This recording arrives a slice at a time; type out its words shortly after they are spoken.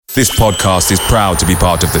This podcast is proud to be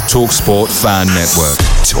part of the TalkSport Fan Network.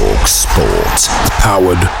 TalkSport.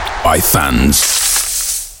 Powered by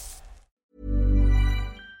fans.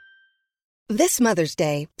 This Mother's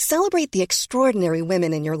Day, celebrate the extraordinary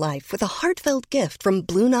women in your life with a heartfelt gift from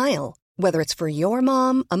Blue Nile. Whether it's for your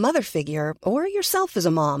mom, a mother figure, or yourself as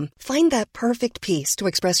a mom, find that perfect piece to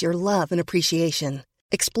express your love and appreciation.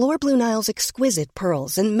 Explore Blue Nile's exquisite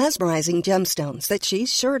pearls and mesmerizing gemstones that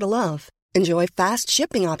she's sure to love. Enjoy fast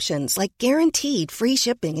shipping options like guaranteed free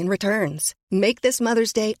shipping and returns. Make this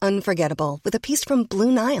Mother's Day unforgettable with a piece from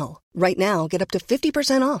Blue Nile. Right now, get up to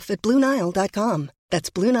 50% off at BlueNile.com. That's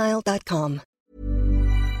BlueNile.com.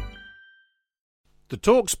 The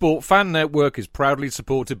TalkSport Fan Network is proudly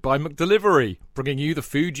supported by McDelivery, bringing you the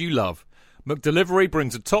food you love. McDelivery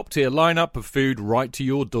brings a top-tier lineup of food right to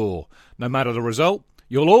your door. No matter the result,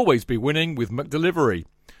 you'll always be winning with McDelivery.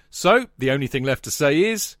 So, the only thing left to say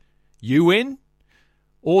is, you win?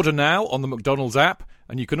 Order now on the McDonald's app,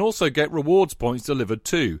 and you can also get rewards points delivered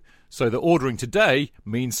too, so that ordering today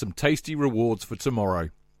means some tasty rewards for tomorrow.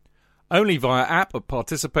 Only via app at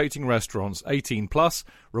participating restaurants. 18 plus.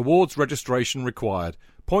 Rewards registration required.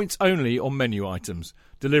 Points only on menu items.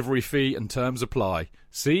 Delivery fee and terms apply.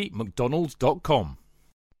 See mcdonalds.com.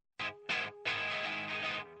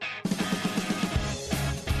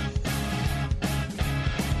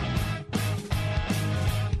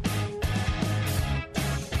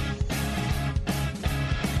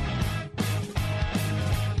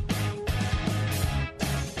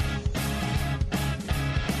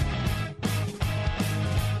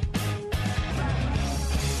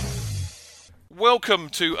 Welcome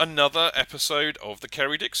to another episode of the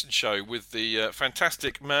Kerry Dixon Show with the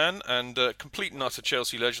fantastic man and complete and utter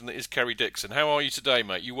Chelsea legend that is Kerry Dixon. How are you today,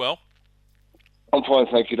 mate? You well? I'm fine,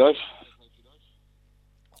 thank you, Dave.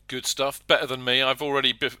 Good stuff. Better than me. I've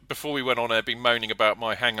already, before we went on air, been moaning about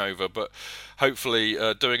my hangover, but hopefully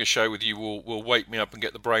doing a show with you will wake me up and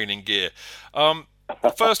get the brain in gear.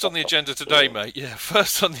 First on the agenda today, mate. Yeah,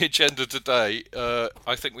 first on the agenda today,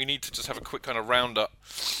 I think we need to just have a quick kind of roundup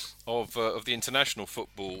of the international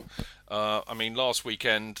football. I mean, last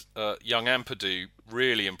weekend, young Ampadu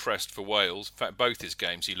really impressed for Wales. In fact, both his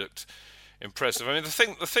games he looked impressive. I mean, the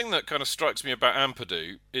thing that kind of strikes me about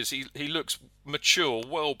Ampadu is he looks mature,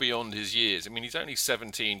 well beyond his years. I mean, he's only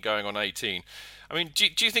 17, going on 18. I mean, do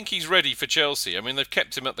you think he's ready for Chelsea? I mean, they've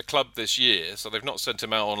kept him at the club this year, so they've not sent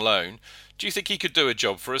him out on loan. Do you think he could do a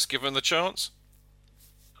job for us, given the chance?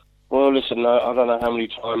 Well, listen, I don't know how many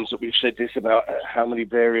times that we've said this about how many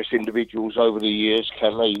various individuals over the years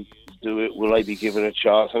can they do it? Will they be given a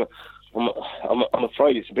chance? And I'm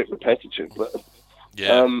afraid it's a bit repetitive, but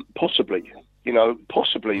possibly.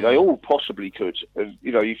 Possibly. They all possibly could.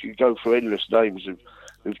 You could go through endless names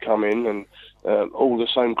who've come in, and all the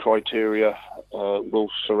same criteria will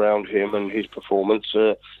surround him and his performance.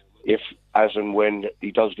 If, as and when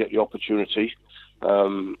he does get the opportunity,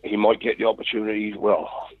 he might get the opportunity,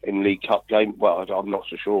 in League Cup game. Well, I'm not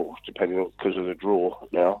so sure, depending on because of the draw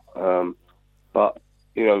now. But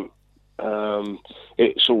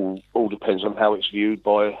it's all depends on how it's viewed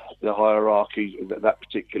by the hierarchy of that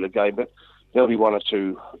particular game. But there'll be one or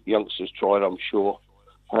two youngsters tried, I'm sure.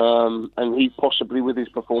 And he possibly, with his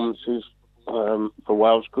performances for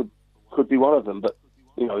Wales, could be one of them. But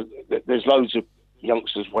there's loads of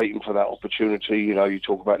youngsters waiting for that opportunity. You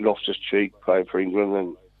talk about Loftus-Cheek playing for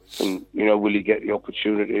England, and will he get the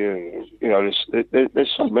opportunity?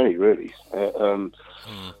 There's so many really.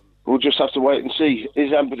 We'll just have to wait and see.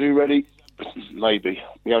 Is Ampadu ready? Maybe.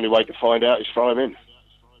 The only way to find out is throw him in.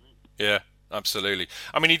 Yeah, absolutely.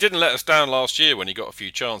 I mean, he didn't let us down last year when he got a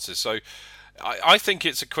few chances. So I think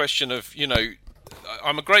it's a question of,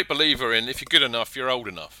 I'm a great believer in if you're good enough, you're old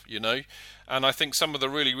enough, And I think some of the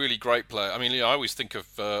really, really great players, I mean, I always think of,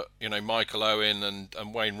 Michael Owen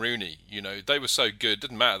and Wayne Rooney. They were so good. It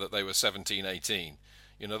didn't matter that they were 17, 18.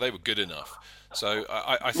 They were good enough. So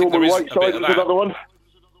I think there is a bit of that. Another one.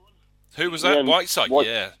 Who was that? Whiteside,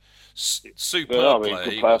 yeah. Superb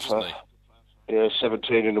player, wasn't he? Yeah,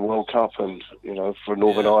 17 in the World Cup and, for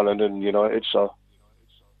Northern Ireland and United, so...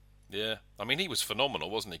 Yeah, I mean, he was phenomenal,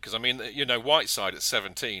 wasn't he? Because, I mean, Whiteside at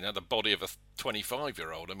 17 had the body of a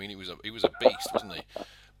 25-year-old. I mean, he was a beast, wasn't he?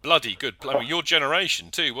 Bloody good. I mean, your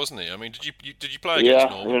generation too, wasn't he? I mean, did you play against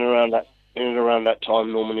Norman? Yeah, in and around that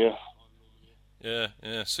time, Norman, yeah.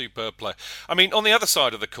 Yeah, superb play. I mean, on the other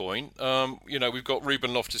side of the coin, we've got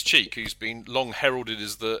Ruben Loftus-Cheek, who's been long heralded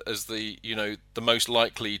as the the most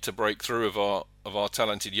likely to break through of our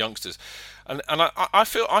talented youngsters. And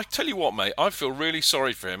I tell you what, mate, I feel really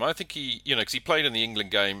sorry for him. I think he, because he played in the England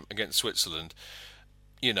game against Switzerland.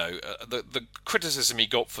 the criticism he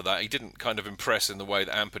got for that, he didn't kind of impress in the way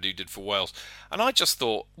that Ampadu did for Wales. And I just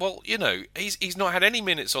thought, well, he's not had any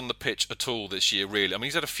minutes on the pitch at all this year, really. I mean,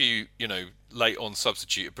 he's had a few, late on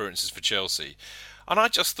substitute appearances for Chelsea. And I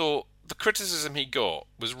just thought the criticism he got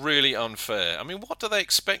was really unfair. I mean, what do they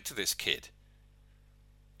expect of this kid?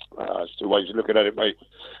 There's two ways of looking at it, mate.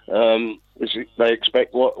 They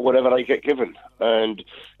expect whatever they get given, and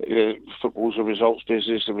football's a results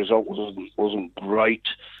business. The result wasn't great.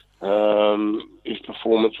 His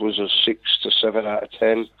performance was a 6 to 7 out of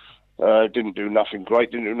 10. Didn't do nothing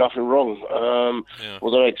great, didn't do nothing wrong.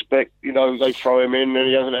 Well, they expect, they throw him in and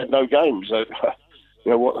he hasn't had no games.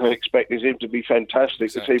 What they expect is him to be fantastic,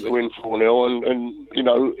 exactly. The team to win 4-0 and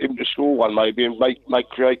him to score one maybe and make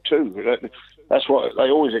create two. That's what they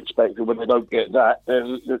always expect, and when they don't get that,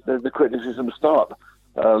 then the criticism starts.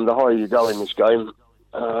 The higher you go in this game,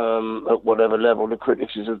 at whatever level, the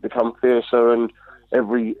criticisms become fiercer, and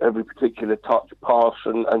every particular touch, pass,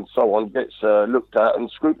 and so on gets looked at and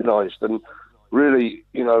scrutinised. And really,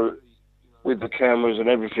 with the cameras and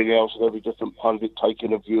everything else, and every different pundit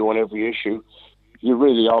taking a view on every issue, you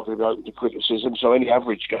really are going to be open to criticism. So any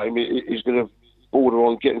average game is going to border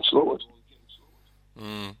on getting slaughtered.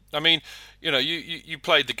 I mean, you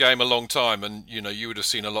played the game a long time, and you would have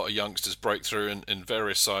seen a lot of youngsters break through in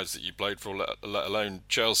various sides that you played for, let alone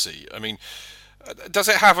Chelsea. I mean, does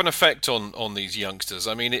it have an effect on these youngsters?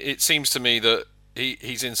 I mean, it seems to me that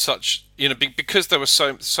he's in such, because there were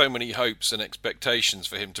so many hopes and expectations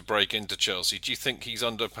for him to break into Chelsea. Do you think he's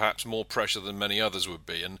under perhaps more pressure than many others would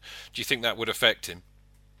be, and do you think that would affect him?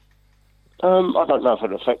 I don't know if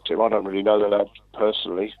it affects him. I don't really know that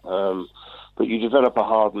personally. But you develop a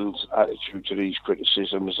hardened attitude to these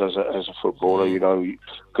criticisms as a footballer,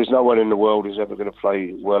 because no one in the world is ever going to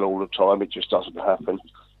play well all the time. It just doesn't happen.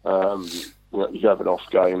 You have an off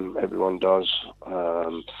game, everyone does,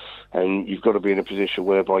 and you've got to be in a position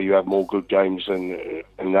whereby you have more good games than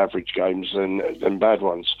average games than bad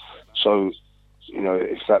ones. So,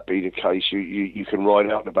 if that be the case, you can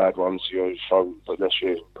ride out the bad ones. So unless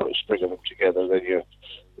you put a string of them together, then you.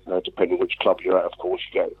 Depending which club you're at, of course,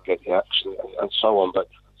 you get the axe and so on. But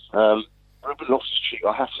Ruben Loftus-Cheek,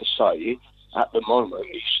 I have to say, at the moment,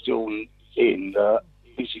 he's still in.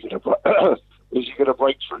 Is he going to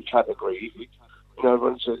break through category?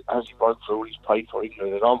 Everyone says, has he broke through? He's paid for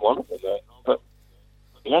England, and I'm one of them there. But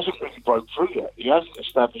he hasn't really broke through yet. He hasn't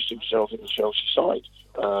established himself in the Chelsea side.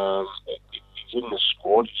 He's in the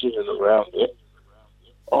squad. He's in and around it.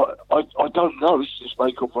 I don't know. It's this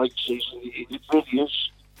make or break season. It really is.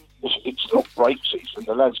 It's not break season.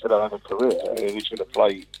 The lad's going to have a career, and he's going to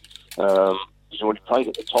play. He's already played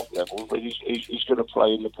at the top level, but he's going to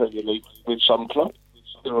play in the Premier League with some club.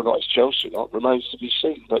 Whether or not it's Chelsea or not remains to be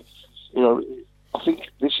seen. But I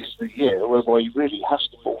think this is the year whereby he really has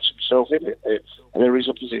to force himself in it, and there is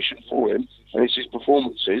a position for him, and it's his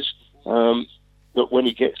performances that when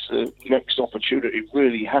he gets the next opportunity,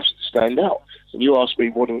 really has to stand out. And you ask me,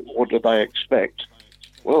 what do they expect?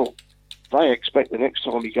 Well, they expect the next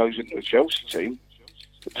time he goes into a Chelsea team,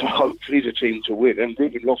 to hopefully the team to win, and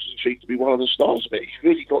Ruben Loftus-Cheek to be one of the stars of it. He's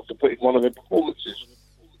really got to put in one of their performances.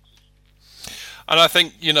 And I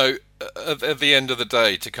think, at the end of the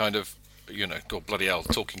day, to kind of, God bloody hell,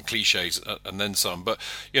 talking cliches and then some, but,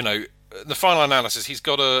 the final analysis, he's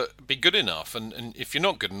got to be good enough, and if you're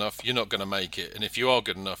not good enough, you're not going to make it, and if you are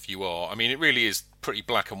good enough, you are. I mean, it really is pretty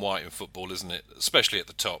black and white in football, isn't it? Especially at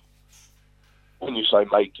the top. When you say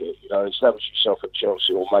make it, establish yourself at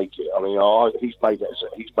Chelsea or make it. I mean, he's made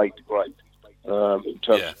the grade in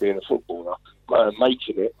terms of being a footballer.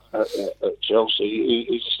 Making it at Chelsea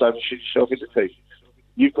is establishing yourself in the team.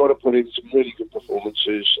 You've got to put in some really good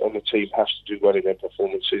performances, and the team has to do well in their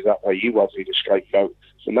performances. That way, you won't be the scapegoat.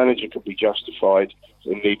 The manager can be justified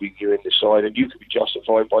in leaving you in the side, and you can be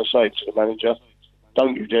justified by saying to the manager,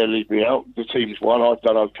 "Don't you dare leave me out. The team's won. I've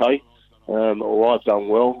done okay, or I've done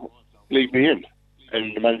well. Leave me in."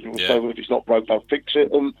 And the manager will say, "Well, if it's not broke, don't fix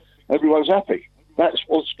it," and everyone's happy. That's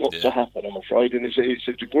what's got to happen, I'm afraid, and it's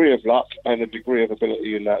a degree of luck and a degree of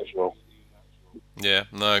ability in that as well. Yeah,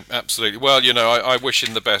 no, absolutely. Well, I wish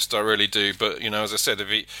him the best, I really do. But as I said, if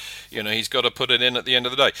he's got to put it in at the end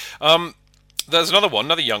of the day. There's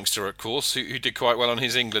another youngster, of course, who did quite well on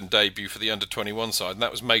his England debut for the under-21 side, and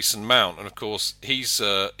that was Mason Mount. And of course, he's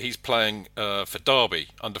playing for Derby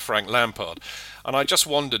under Frank Lampard. And I just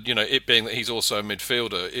wondered, it being that he's also a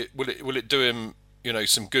midfielder, will it do him,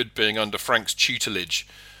 some good being under Frank's tutelage,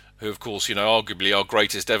 who of course, arguably our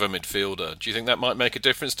greatest ever midfielder. Do you think that might make a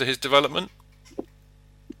difference to his development?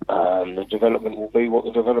 The development will be what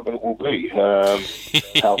the development will be.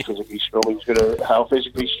 How physically strong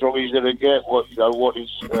he's gonna get. What his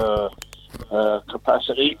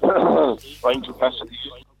capacity, brain capacity.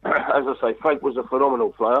 As I say, Frank was a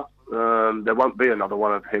phenomenal player. There won't be another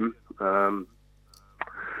one of him.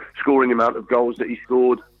 Scoring the amount of goals that he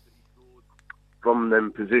scored from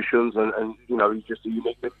them positions, and he's just a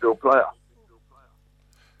unique midfield player.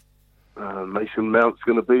 Mason Mount's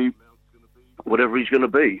going to be whatever he's going to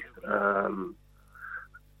be.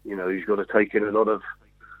 He's got to take in a lot of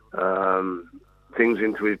things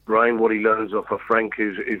into his brain. What he learns off of Frank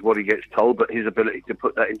is what he gets told, but his ability to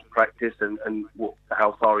put that into practice and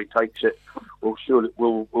how far he takes it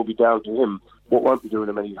will be down to him. What won't be doing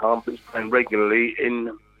him any harm, but he's playing regularly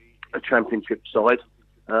in a championship side.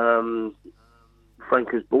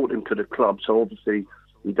 Frank has brought him to the club, so obviously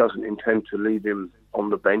he doesn't intend to leave him on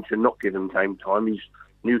the bench and not give him game time. He's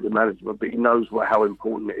new to management, but he knows how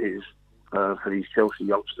important it is for these Chelsea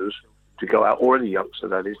youngsters to go out, or any youngster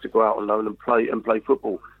that is, to go out on loan and play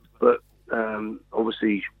football. But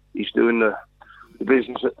obviously he's doing the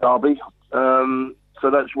business at Derby, so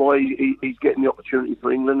that's why he's getting the opportunity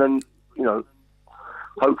for England, and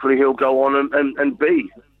hopefully he'll go on and be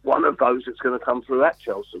one of those that's going to come through at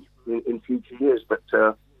Chelsea in future years. But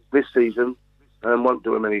this season won't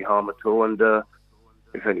do him any harm at all, and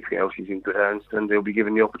if anything else, he's in good hands, and they'll be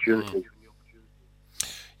given the opportunity.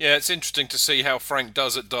 Yeah, it's interesting to see how Frank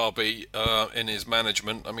does at Derby in his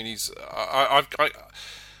management. I mean, just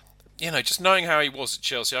knowing how he was at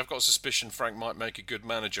Chelsea, I've got a suspicion Frank might make a good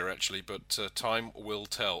manager, actually, but time will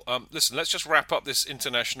tell. Listen, let's just wrap up this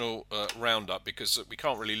international roundup, because we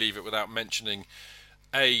can't really leave it without mentioning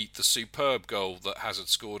the superb goal that Hazard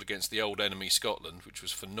scored against the old enemy Scotland, which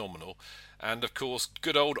was phenomenal. And, of course,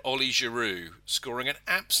 good old Ollie Giroud scoring an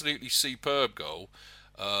absolutely superb goal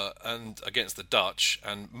and against the Dutch,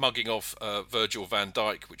 and mugging off Virgil van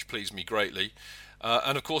Dijk, which pleased me greatly.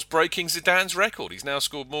 And, of course, breaking Zidane's record. He's now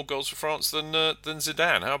scored more goals for France than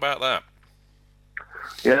Zidane. How about that?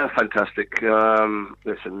 Yeah, fantastic.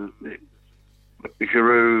 Listen,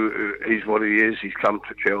 Giroud is what he is. He's come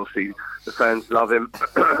to Chelsea. The fans love him.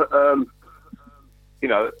 He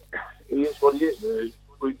is what he is.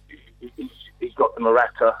 He's got the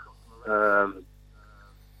Morata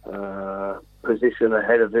position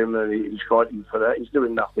ahead of him, and he's fighting for that. He's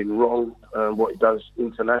doing nothing wrong. What he does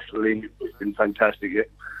internationally has been fantastic,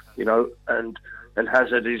 and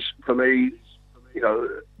Hazard is, for me,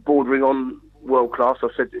 bordering on world class. I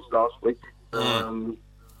said this last week,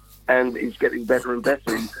 and he's getting better and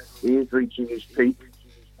better. He is reaching his peak,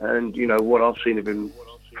 and what I've seen of him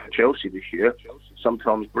at Chelsea this year,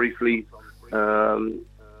 sometimes briefly, and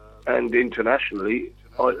internationally,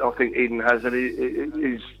 I think Eden Hazard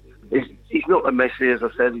he's not a Messi, as I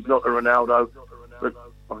said. He's not a Ronaldo, but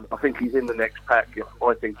I think he's in the next pack.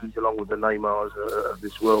 I think he's along with the Neymars of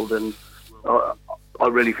this world, and I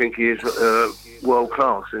really think he is world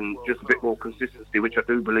class, and just a bit more consistency, which I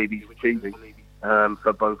do believe he's achieving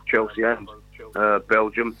for both Chelsea and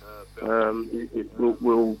Belgium. It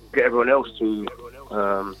will get everyone else to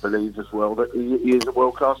believe as well that he is a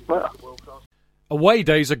world class player. Away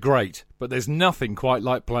days are great, but there's nothing quite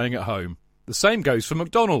like playing at home. The same goes for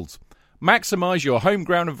McDonald's. Maximise your home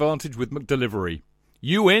ground advantage with McDelivery.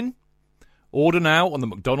 You in? Order now on the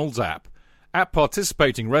McDonald's app. At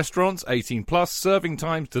participating restaurants, 18 plus, serving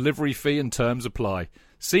times, delivery fee and terms apply.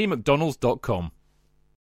 See mcdonalds.com.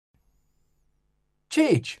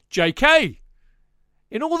 Chidge. JK!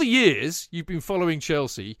 In all the years you've been following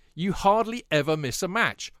Chelsea, you hardly ever miss a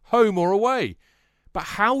match, home or away. But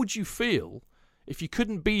how would you feel if you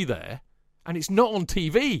couldn't be there and it's not on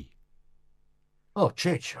TV? Oh,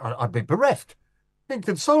 Chidge, I'd be bereft.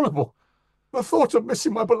 Inconsolable. The thought of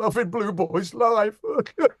missing my beloved Blue Boys live.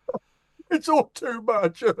 It's all too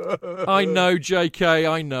much. I know,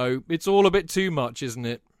 JK, I know. It's all a bit too much, isn't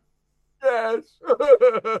it? Yes.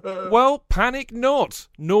 Well, panic not.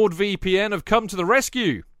 NordVPN have come to the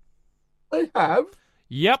rescue. They have?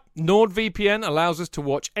 Yep, NordVPN allows us to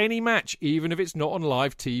watch any match, even if it's not on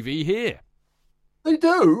live TV here. They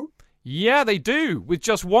do? Yeah, they do. With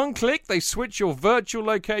just one click, they switch your virtual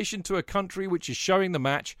location to a country which is showing the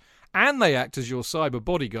match, and they act as your cyber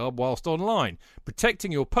bodyguard whilst online,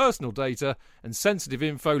 protecting your personal data and sensitive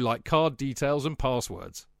info like card details and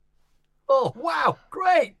passwords. Oh, wow,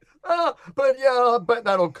 great. But yeah, I bet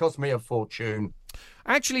that'll cost me a fortune.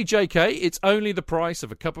 Actually, JK, it's only the price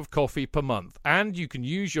of a cup of coffee per month, and you can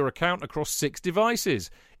use your account across 6 devices.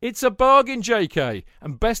 It's a bargain, JK,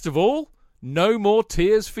 and best of all, no more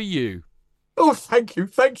tears for you. Oh, thank you,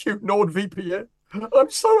 NordVPN. I'm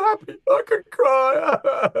so happy I could cry.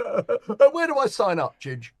 Where do I sign up,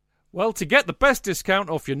 Chidge? Well, to get the best discount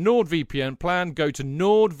off your NordVPN plan, go to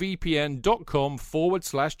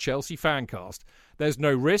nordvpn.com/Chelsea Fancast. There's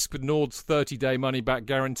no risk with Nord's 30-day money-back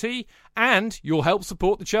guarantee, and you'll help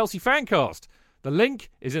support the Chelsea Fancast. The link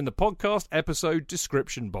is in the podcast episode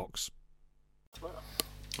description box.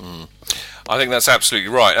 I think that's absolutely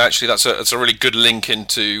right. Actually, that's a really good link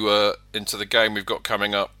into the game we've got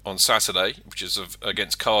coming up on Saturday, which is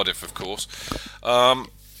against Cardiff, of course.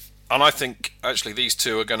 And I think, actually, these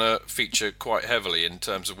two are going to feature quite heavily in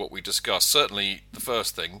terms of what we discussed. Certainly, the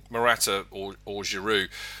first thing, Morata or Giroud.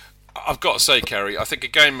 I've got to say, Kerry, I think a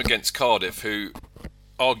game against Cardiff, who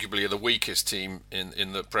arguably are the weakest team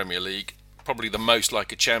in the Premier League, probably the most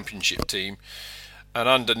like a championship team, and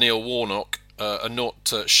under Neil Warnock, are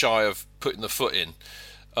not shy of putting the foot in.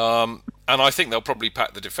 And I think they'll probably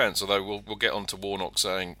pack the defence, although we'll get on to Warnock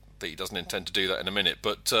saying that he doesn't intend to do that in a minute.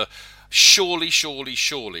 But surely,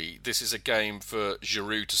 this is a game for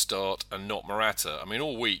Giroud to start and not Morata. I mean,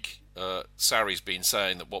 all week, Sarri's been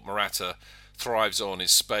saying that what Morata thrives on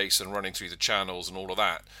is space and running through the channels and all of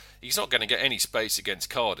that. He's not going to get any space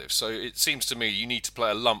against Cardiff, so it seems to me you need to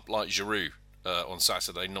play a lump like Giroud on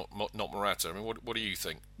Saturday, not Morata. I mean, what do you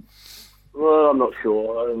think? Well, I'm not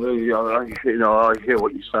sure. I hear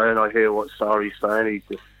what you're saying. I hear what Sarri's saying. He's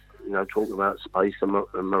just, talking about space and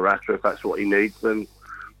Morata. If that's what he needs, then,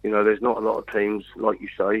 there's not a lot of teams, like you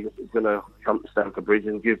say, going to come to Stamford Bridge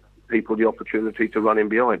and give people the opportunity to run in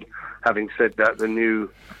behind. Having said that, the new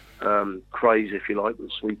craze, if you like,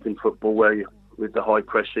 with sweeping football, with the high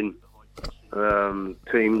pressing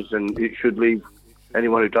teams, and it should leave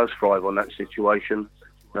anyone who does thrive on that situation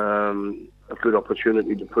a good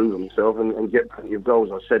opportunity to prove himself and get plenty of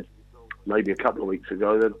goals. I said maybe a couple of weeks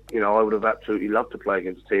ago that I would have absolutely loved to play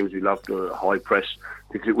against teams who loved a high press,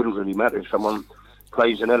 because it wouldn't really matter if someone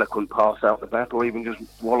plays an eloquent pass out the back or even just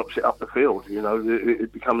wallops it up the field.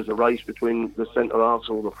 It becomes a race between the centre-halves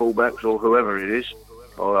or the full-backs or whoever it is,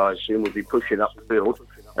 or I assume would be pushing up the field,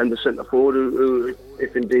 and the centre-forward who,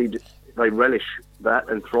 if indeed they relish that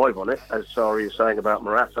and thrive on it, as Sarri is saying about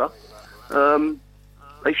Morata,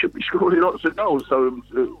 they should be scoring lots of goals. So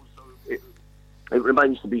it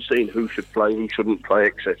remains to be seen who should play, who shouldn't play,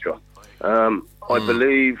 etc. I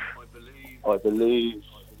believe that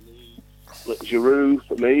Giroud,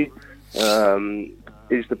 for me,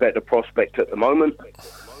 is the better prospect at the moment,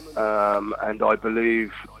 and I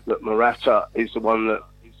believe that Morata is the one that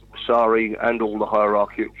Sarri and all the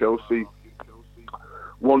hierarchy at Chelsea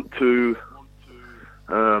want to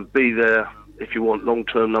be there, if you want,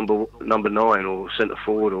 long-term number 9 or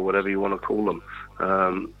centre-forward or whatever you want to call them,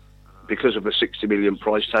 because of the 60 million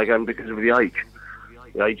price tag and because of the age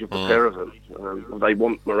of the pair of them. They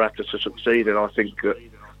want Morata to succeed, and I think that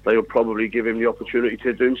they will probably give him the opportunity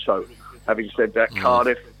to do so. Having said that,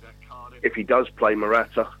 Cardiff, if he does play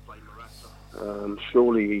Morata,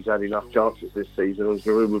 surely he's had enough chances this season, and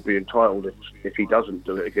Giroud would be entitled. If he doesn't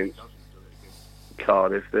do it against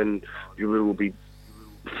Cardiff, then Giroud will be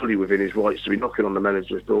fully within his rights to be knocking on the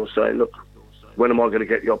manager's door saying, look, when am I going to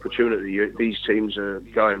get the opportunity? These teams are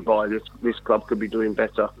going by. This club could be doing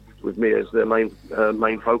better with me as their main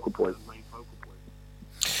focal point.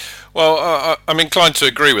 Well, I'm inclined to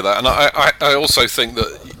agree with that, and I also think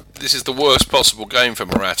that this is the worst possible game for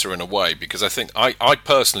Morata in a way, because I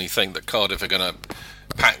personally think that Cardiff are going to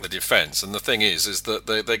pack the defence, and the thing is that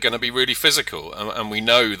they're going to be really physical, and we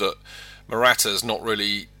know that Morata's not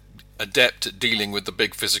really adept at dealing with the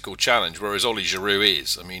big physical challenge, whereas Oli Giroud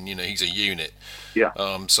is. I mean, he's a unit. Yeah.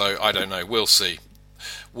 So I don't know. We'll see.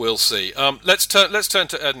 Let's turn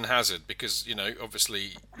to Eden Hazard, because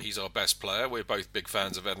obviously he's our best player. We're both big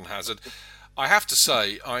fans of Eden Hazard. I have to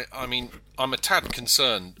say, I mean, I'm a tad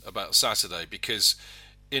concerned about Saturday, because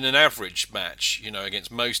in an average match, against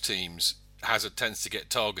most teams, Hazard tends to get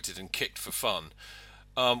targeted and kicked for fun.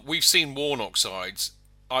 We've seen Warnock sides.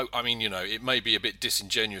 I mean, it may be a bit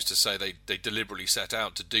disingenuous to say they deliberately set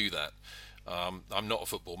out to do that. I'm not a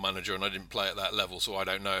football manager and I didn't play at that level, so I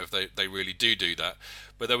don't know if they really do that.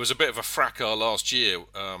 But there was a bit of a fracas last year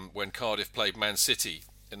when Cardiff played Man City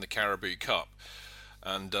in the Carabao Cup,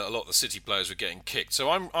 and a lot of the City players were getting kicked. So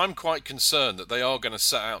I'm quite concerned that they are going to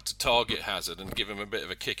set out to target Hazard and give him a bit of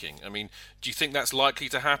a kicking. I mean, do you think that's likely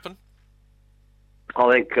to happen? I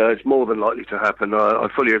think it's more than likely to happen. I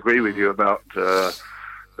fully agree with you about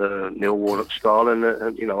Neil Warnock's style, and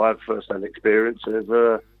I have first-hand experience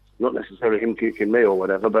of not necessarily him kicking me or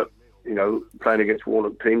whatever, but playing against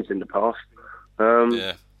Warnock teams in the past, of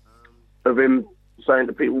him saying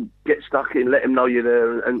to people, get stuck in, let him know you're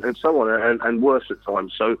there, and so on, and worse at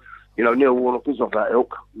times. So Neil Warnock is of that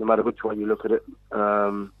ilk, no matter which way you look at it.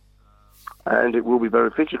 and it will be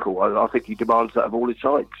very physical. I think he demands that of all his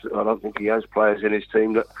sides. I don't think he has players in his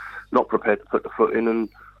team that are not prepared to put the foot in and,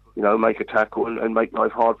 you know, make a tackle and make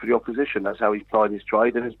life hard for the opposition. That's how he's plied his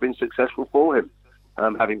trade, and it's been successful for him.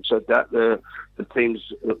 Having said that, the teams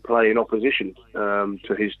that play in opposition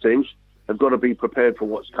to his teams have got to be prepared for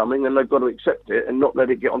what's coming, and they've got to accept it and not let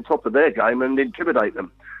it get on top of their game and intimidate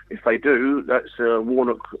them. If they do, that's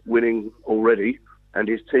Warnock winning already, and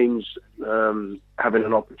his team's having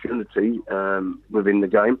an opportunity within the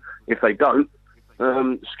game. If they don't,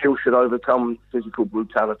 skill should overcome physical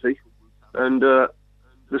brutality, and the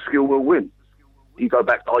skill will win. I go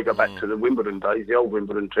back to the Wimbledon days, the old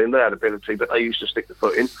Wimbledon team. They had ability, but they used to stick the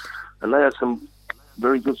foot in, and they had some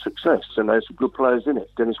very good success, and they had some good players in it.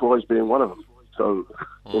 Dennis Wise being one of them. So,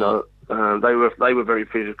 you know, they were very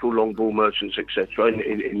physical, long ball merchants, etc.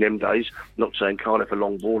 In them days. Not saying Cardiff a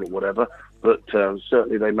long ball or whatever, but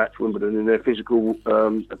certainly they matched Wimbledon in their physical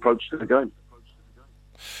approach to the game.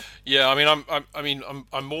 Yeah, I mean,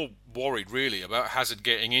 I'm more worried really about Hazard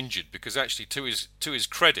getting injured, because actually, to his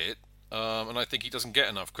credit, and I think he doesn't get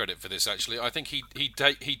enough credit for this. Actually, I think he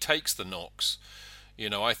takes the knocks. You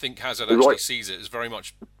know, I think Hazard actually sees it as very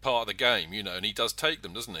much part of the game. You know, and he does take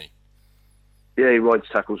them, doesn't he? Yeah, he rides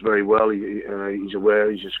tackles very well. He's aware.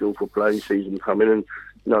 He's a skillful player. He sees them coming, and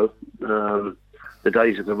you know, the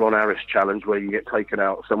days of the Ron Harris challenge where you get taken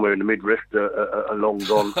out somewhere in the midriff are long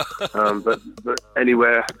gone. But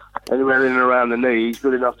anywhere in and around the knee, he's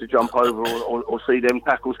good enough to jump over or see them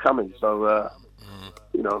tackles coming. So,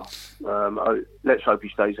 you know, let's hope he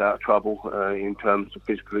stays out of trouble in terms of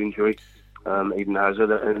physical injury, Eden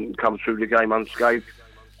Hazard, and comes through the game unscathed,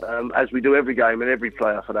 as we do every game and every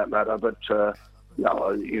player for that matter. But,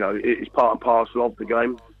 you know, it's part and parcel of the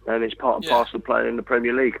game, and it's part and parcel of playing in the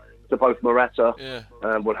Premier League. So both Morata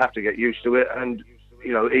will have to get used to it, and,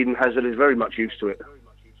 you know, Eden Hazard is very much used to it.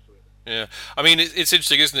 Yeah, I mean, it's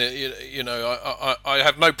interesting, isn't it? You know, I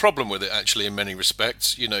have no problem with it, actually, in many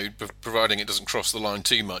respects, you know, providing it doesn't cross the line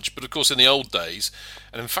too much. But, of course, in the old days,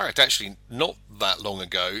 and in fact, actually, not that long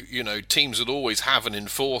ago, you know, teams would always have an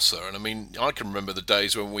enforcer. And, I mean, I can remember the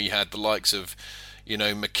days when we had the likes of, you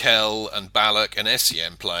know, Mikel and Ballack and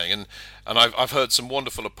Essien playing. And I've heard some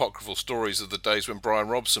wonderful apocryphal stories of the days when Brian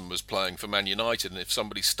Robson was playing for Man United, and if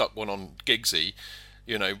somebody stuck one on Giggsy,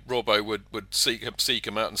 you know, Robbo would seek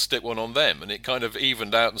him out and stick one on them, and it kind of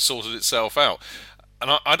evened out and sorted itself out.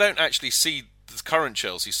 And I don't actually see the current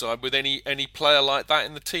Chelsea side with any player like that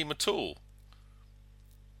in the team at all.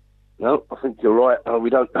 No, I think you're right. We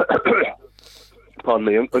don't. Pardon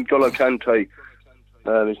me. N'Golo Kante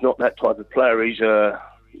is not that type of player. He's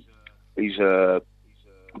a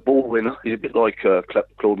ball winner. He's a bit like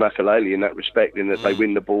Claude Makélélé in that respect, in that they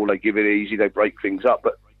win the ball, they give it easy, they break things up,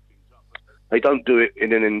 but they don't do it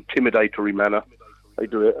in an intimidatory manner. They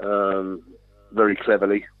do it very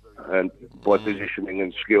cleverly and by positioning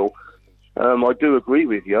and skill. I do agree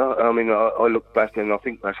with you. I mean, I look back and I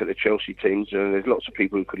think back at the Chelsea teams, and there's lots of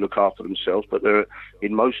people who could look after themselves, but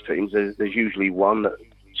in most teams, there's usually one that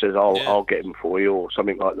says, I'll get him for you, or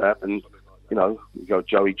something like that. And, you know, you go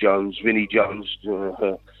Joey Jones, Vinnie Jones,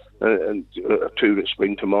 and two that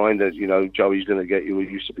spring to mind. That, you know, Joey's going to get you. It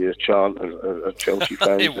used to be a chant of Chelsea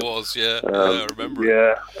fans. It was, I remember.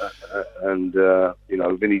 Yeah, and you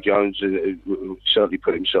know, Vinnie Jones certainly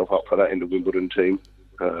put himself up for that in the Wimbledon team,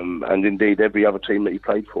 and indeed every other team that he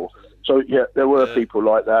played for. So yeah, there were people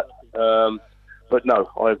like that. But no,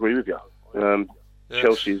 I agree with you.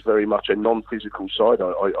 Chelsea is very much a non-physical side,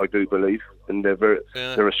 I do believe, and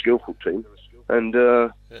they're a skillful team. And,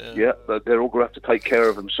 but they're all going to have to take care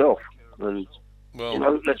of themselves. And, you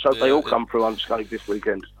know, let's hope they all come through unscathed this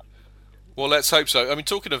weekend. Well, let's hope so. I mean,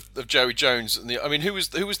 talking of Joey Jones, I mean, who was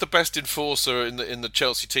the best enforcer in the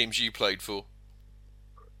Chelsea teams you played for?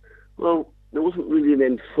 Well, there wasn't really an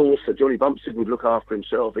enforcer. Johnny Bumpstead would look after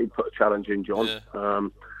himself. He'd put a challenge in John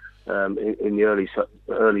in the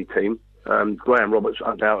early team. Graham Roberts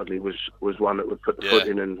undoubtedly was one that would put the foot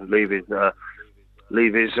in and leave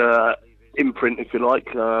his imprint, if you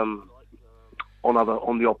like, on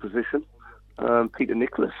the opposition. Peter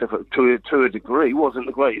Nicholas, to a degree, wasn't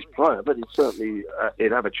the greatest player, but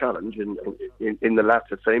he'd have a challenge in the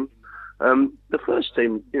latter team. The first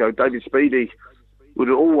team, you know, David Speedie would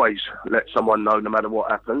always let someone know no matter what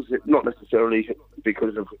happens. Not necessarily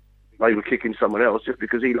because they were kicking someone else, just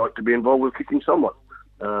because he liked to be involved with kicking someone.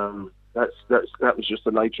 That was just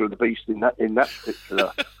the nature of the beast in that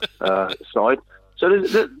particular side. So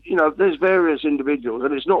there's various individuals,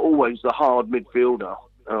 and it's not always the hard midfielder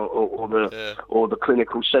or the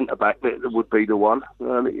clinical centre back that would be the one.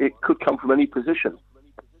 It could come from any position.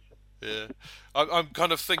 Yeah, I'm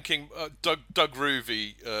kind of thinking Doug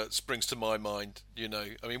Roovey springs to my mind. You know,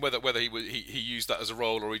 I mean, whether he used that as a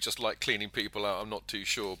role or he just liked cleaning people out, I'm not too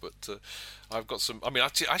sure. But I've got some. I mean,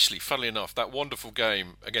 actually, funnily enough, that wonderful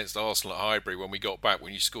game against Arsenal at Highbury when we got back,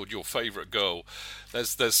 when you scored your favourite goal.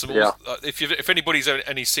 There's some. Yeah. If anybody's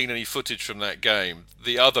seen any footage from that game,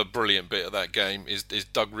 the other brilliant bit of that game is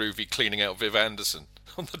Doug Roovey cleaning out Viv Anderson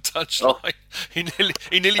on the touchline. Oh.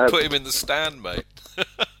 He nearly put him in the stand, mate.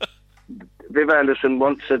 Viv Anderson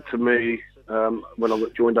once said to me when I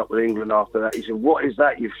got joined up with England after that, he said, "What is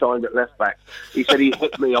that you've signed at left back?" He said he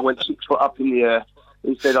hit me. I went 6 foot up in the air.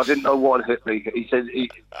 He said, "I didn't know what hit me." He said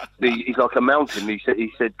he's like a mountain.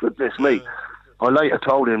 He said, "Goodness me." I later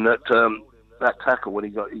told him that that tackle when he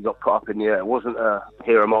got put up in the air wasn't a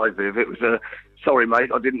 "here am I, Viv." It was a "sorry,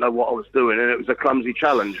 mate, I didn't know what I was doing," and it was a clumsy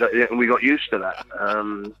challenge, and we got used to that.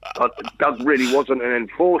 Doug really wasn't an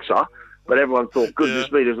enforcer. But everyone thought,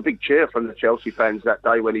 goodness me, there was a big cheer from the Chelsea fans that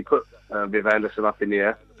day when he put Viv Anderson up in the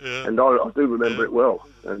air. Yeah. And I do remember it well.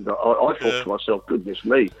 And I thought to myself, goodness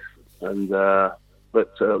me. And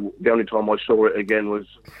but the only time I saw it again was,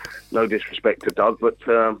 no disrespect to Doug, but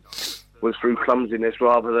was through clumsiness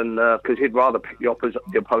rather than... Because he'd rather pick the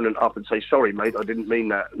opponent up and say, "Sorry, mate, I didn't mean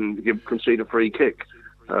that," and concede a free kick.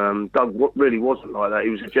 Doug really wasn't like that.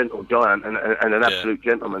 He was a gentle giant and an absolute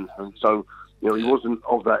gentleman. And so... You know, he wasn't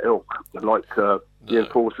of that ilk, like the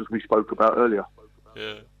enforcers we spoke about earlier.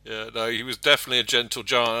 No, he was definitely a gentle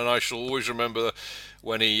giant, and I shall always remember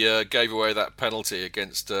when he gave away that penalty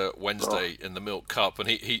against Wednesday in the Milk Cup, and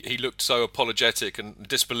he looked so apologetic and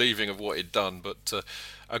disbelieving of what he'd done, but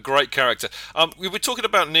a great character. We were talking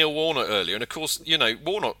about Neil Warnock earlier, and of course, you know,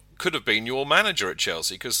 Warnock could have been your manager at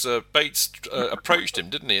Chelsea, because Bates approached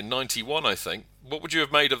him, didn't he, in '91, I think. What would you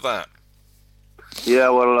have made of that? Yeah,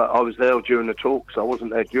 well, I was there during the talks. I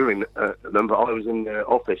wasn't there during them, but I was in the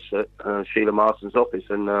office at Sheila Marston's office,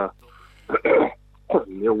 and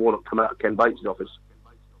Neil Warnock came out of Ken Bates' office,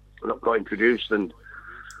 and I got introduced and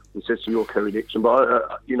said to "You're Kerry Dixon."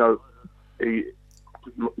 But you know, he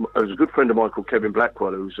was a good friend of mine called Kevin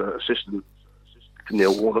Blackwell, who was assistant to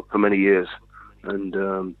Neil Warnock for many years,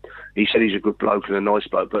 and he said he's a good bloke and a nice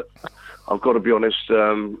bloke. But I've got to be honest.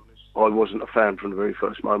 I wasn't a fan from the very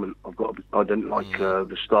first moment. I didn't like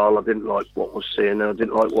the style. I didn't like what I was seeing. I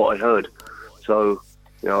didn't like what I heard. So,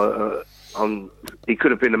 you know, he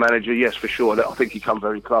could have been the manager, yes, for sure. I think he come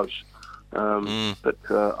very close. But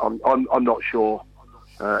I'm not sure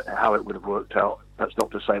how it would have worked out. That's not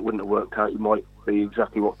to say it wouldn't have worked out. It might be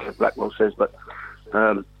exactly what Kev Blackwell says, but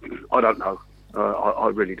I don't know. I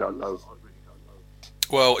really don't know.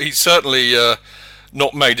 Well, he's certainly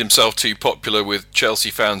not made himself too popular with Chelsea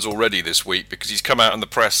fans already this week, because he's come out in the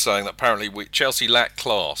press saying that apparently Chelsea lacked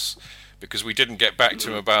class because we didn't get back to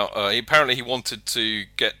him about... apparently he wanted to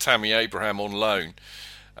get Tammy Abraham on loan,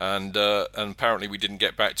 and apparently we didn't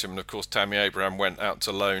get back to him, and of course Tammy Abraham went out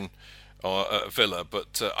to loan at Villa,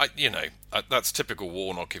 but that's typical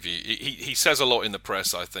Warnock. If he says a lot in the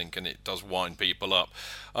press, I think, and it does wind people up.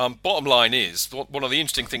 Bottom line is, one of the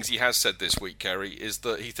interesting things he has said this week, Kerry, is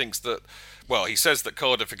that he thinks that... Well, he says that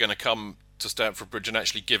Cardiff are going to come to Stamford Bridge and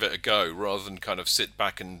actually give it a go, rather than kind of sit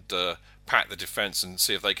back and pat the defence and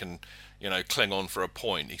see if they can, you know, cling on for a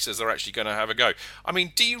point. He says they're actually going to have a go. I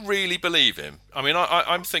mean, do you really believe him? I mean,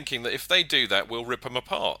 I'm thinking that if they do that, we'll rip them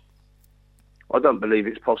apart. I don't believe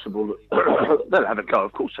it's possible that they'll have a go.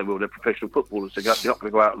 Of course they will. They're professional footballers. They're not going to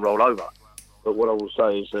go out and roll over. But what I will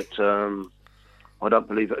say is that I don't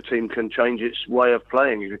believe that a team can change its way of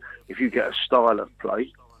playing. If you get a style of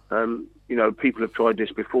play... you know, people have tried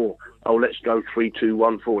this before. Oh, let's go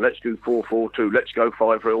 3-2-1-4. Let's do 4-4-2. Let's go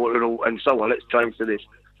 5-3, and so on. Let's change to this.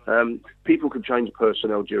 People can change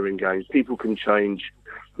personnel during games. People can change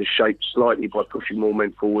the shape slightly by pushing more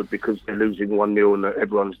men forward because they're losing 1-0 and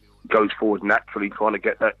everyone goes forward naturally trying to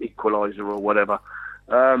get that equaliser or whatever.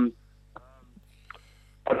 I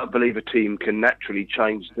don't believe a team can naturally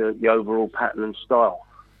change the overall pattern and style.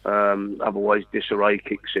 Otherwise, disarray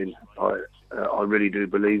kicks in. I really do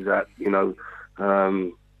believe that, you know,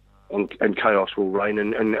 and chaos will reign,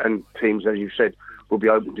 and teams, as you said, will be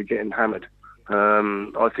open to getting hammered.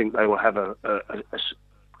 I think they will have a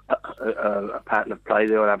pattern of play.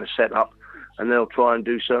 They'll have a setup, and they'll try and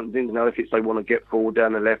do certain things. Now, if they want to get forward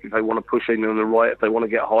down the left, if they want to push in on the right, if they want to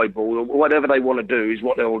get high ball, or whatever they want to do is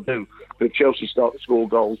what they will do. But if Chelsea start to score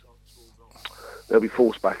goals, they'll be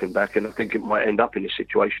forced back and back, and I think it might end up in a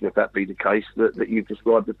situation, if that be the case, that you've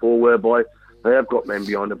described before, whereby they have got men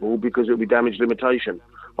behind the ball because it'll be damage limitation.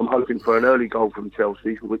 I'm hoping for an early goal from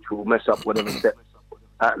Chelsea, which will mess up whatever set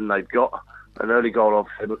pattern they've got. An early goal, I've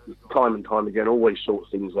said time and time again, always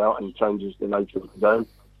sorts things out and changes the nature of the game.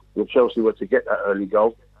 if Chelsea were to get that early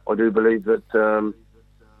goal, I do believe that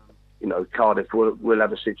Cardiff will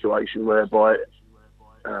have a situation whereby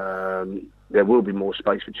there will be more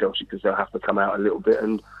space for Chelsea because they'll have to come out a little bit,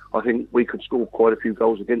 and I think we could score quite a few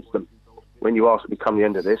goals against them. When you ask me come the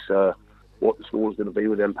end of this what the score's going to be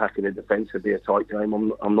with them packing in defence, it'll be a tight game.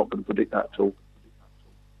 I'm not going to predict that at all.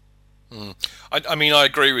 I mean, I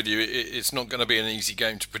agree with you. It's not going to be an easy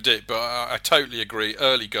game to predict, but I totally agree.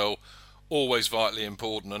 Early goal, always vitally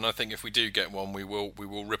important, and I think if we do get one, we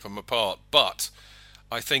will rip them apart. But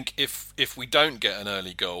I think if we don't get an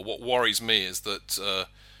early goal, what worries me is that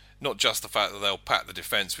not just the fact that they'll pack the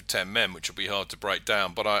defence with 10 men, which will be hard to break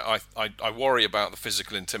down, but I worry about the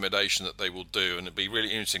physical intimidation that they will do, and it'd be really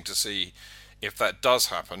interesting to see if that does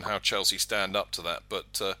happen, how Chelsea stand up to that.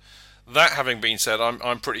 But that having been said,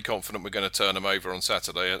 I'm pretty confident we're going to turn them over on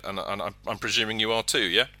Saturday, and I'm presuming you are too,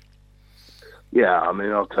 yeah? Yeah, I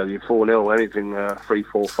mean, I'll tell you, 4-0, anything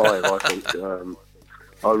 3-4-5, I think.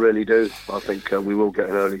 I really do. I think we will get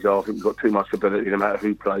an early goal. I think we've got too much ability no matter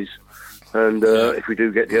who plays. And if we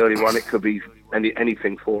do get the early one, it could be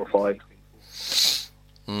anything 4 or 5.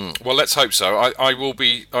 Well, let's hope so. I will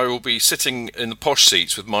be sitting in the posh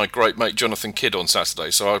seats with my great mate Jonathan Kidd on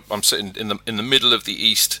Saturday. So I'm sitting in the middle of the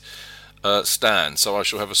East stand. So I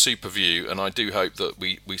shall have a super view, and I do hope that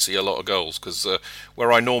we see a lot of goals, because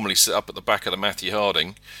where I normally sit up at the back of the Matthew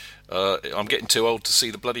Harding, I'm getting too old to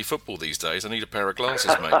see the bloody football these days. I need a pair of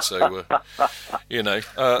glasses, mate. So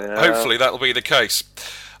hopefully that'll be the case.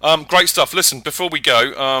 Great stuff. Listen, before we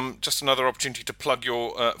go, just another opportunity to plug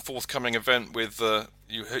your forthcoming event with the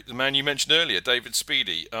man you mentioned earlier, David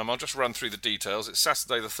Speedie. I'll just run through the details. It's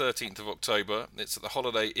Saturday the 13th of October. It's at the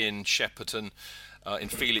Holiday Inn Shepperton in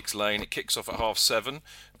Felix Lane. It kicks off at 7:30.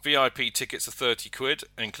 VIP tickets are £30,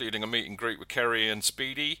 including a meet and greet with Kerry and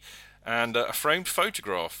Speedie, and a framed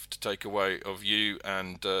photograph to take away of you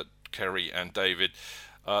and Kerry and David.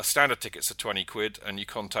 Standard tickets are £20, and you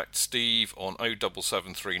contact Steve on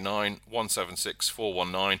 07739 176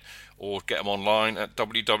 419, or get them online at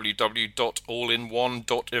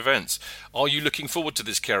www.allin1.events. Are you looking forward to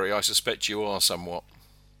this, Kerry? I suspect you are somewhat.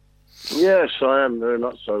 Yes, I am very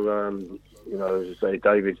much so. As I say,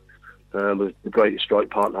 David was the greatest strike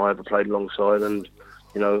partner I ever played alongside, and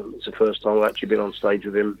it's the first time I've actually been on stage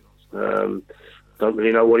with him. Don't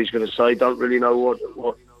really know what he's going to say. Don't really know what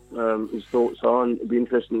his thoughts are, and it'd be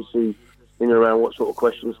interesting to see in and around what sort of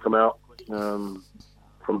questions come out from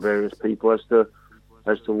various people as to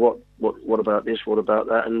what about this, what about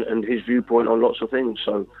that, and his viewpoint on lots of things.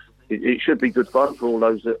 So it should be good fun for all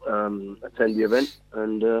those that attend the event,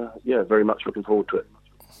 and very much looking forward to it.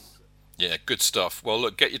 Yeah, good stuff. Well,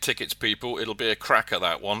 look, get your tickets, people. It'll be a cracker,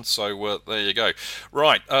 that one. So there you go.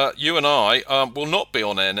 Right, you and I will not be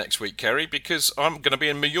on air next week, Kerry, because I'm going to be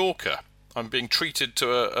in Mallorca. I'm being treated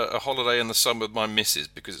to a holiday in the sun with my missus,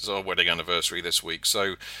 because it's our wedding anniversary this week.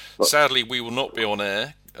 So sadly, we will not be on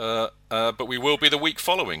air, but we will be the week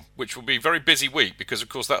following, which will be a very busy week, because, of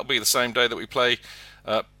course, that'll be the same day that we play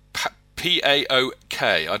PAOK.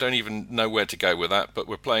 I don't even know where to go with that, but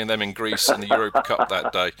we're playing them in Greece in the Europa Cup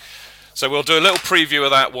that day. So we'll do a little preview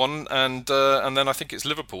of that one, and then I think it's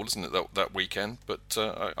Liverpool, isn't it, that weekend? But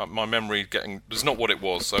my memory is not what it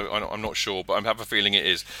was, so I'm not sure, but I have a feeling it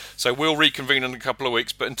is. So we'll reconvene in a couple of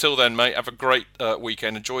weeks. But until then, mate, have a great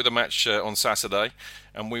weekend. Enjoy the match on Saturday,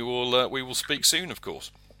 and we will speak soon, of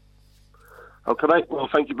course. Okay, mate. Well,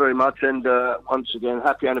 thank you very much, and once again,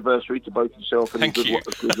 happy anniversary to both yourself and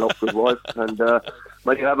good luck with wife. And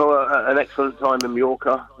may you have an excellent time in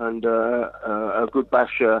Mallorca, and a good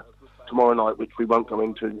bash tomorrow night, which we won't go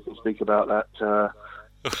into and speak about that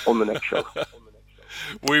on the next show.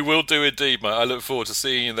 We will do indeed, mate. I look forward to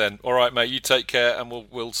seeing you then. All right, mate, you take care, and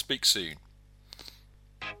we'll speak soon.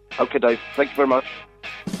 Okay, Dave. Thank you very much.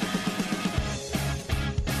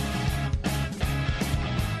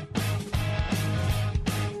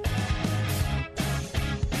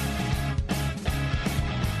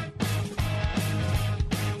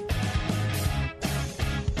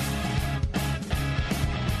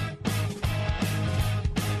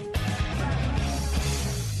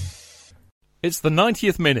 It's the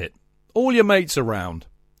 90th minute. All your mates around.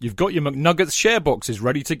 You've got your McNuggets share boxes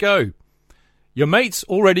ready to go. Your mates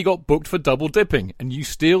already got booked for double dipping, and you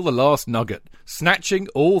steal the last nugget, snatching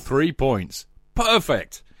all 3 points.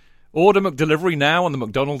 Perfect. Order McDelivery now on the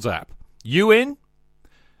McDonald's app. You in?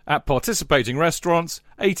 At participating restaurants,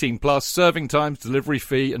 18 plus, serving times, delivery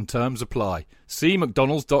fee and terms apply. See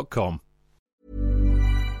mcdonalds.com.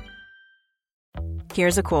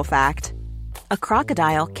 Here's a cool fact. A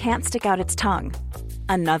crocodile can't stick out its tongue.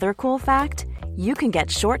 Another cool fact, you can get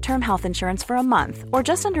short-term health insurance for a month or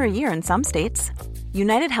just under a year in some states.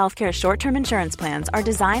 United Healthcare short-term insurance plans are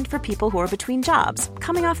designed for people who are between jobs,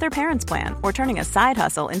 coming off their parents' plan, or turning a side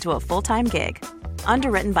hustle into a full-time gig.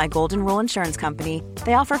 Underwritten by Golden Rule Insurance Company,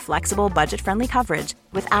 they offer flexible, budget-friendly coverage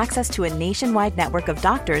with access to a nationwide network of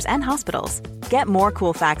doctors and hospitals. Get more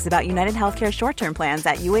cool facts about United Healthcare short-term plans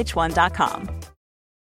at uh1.com.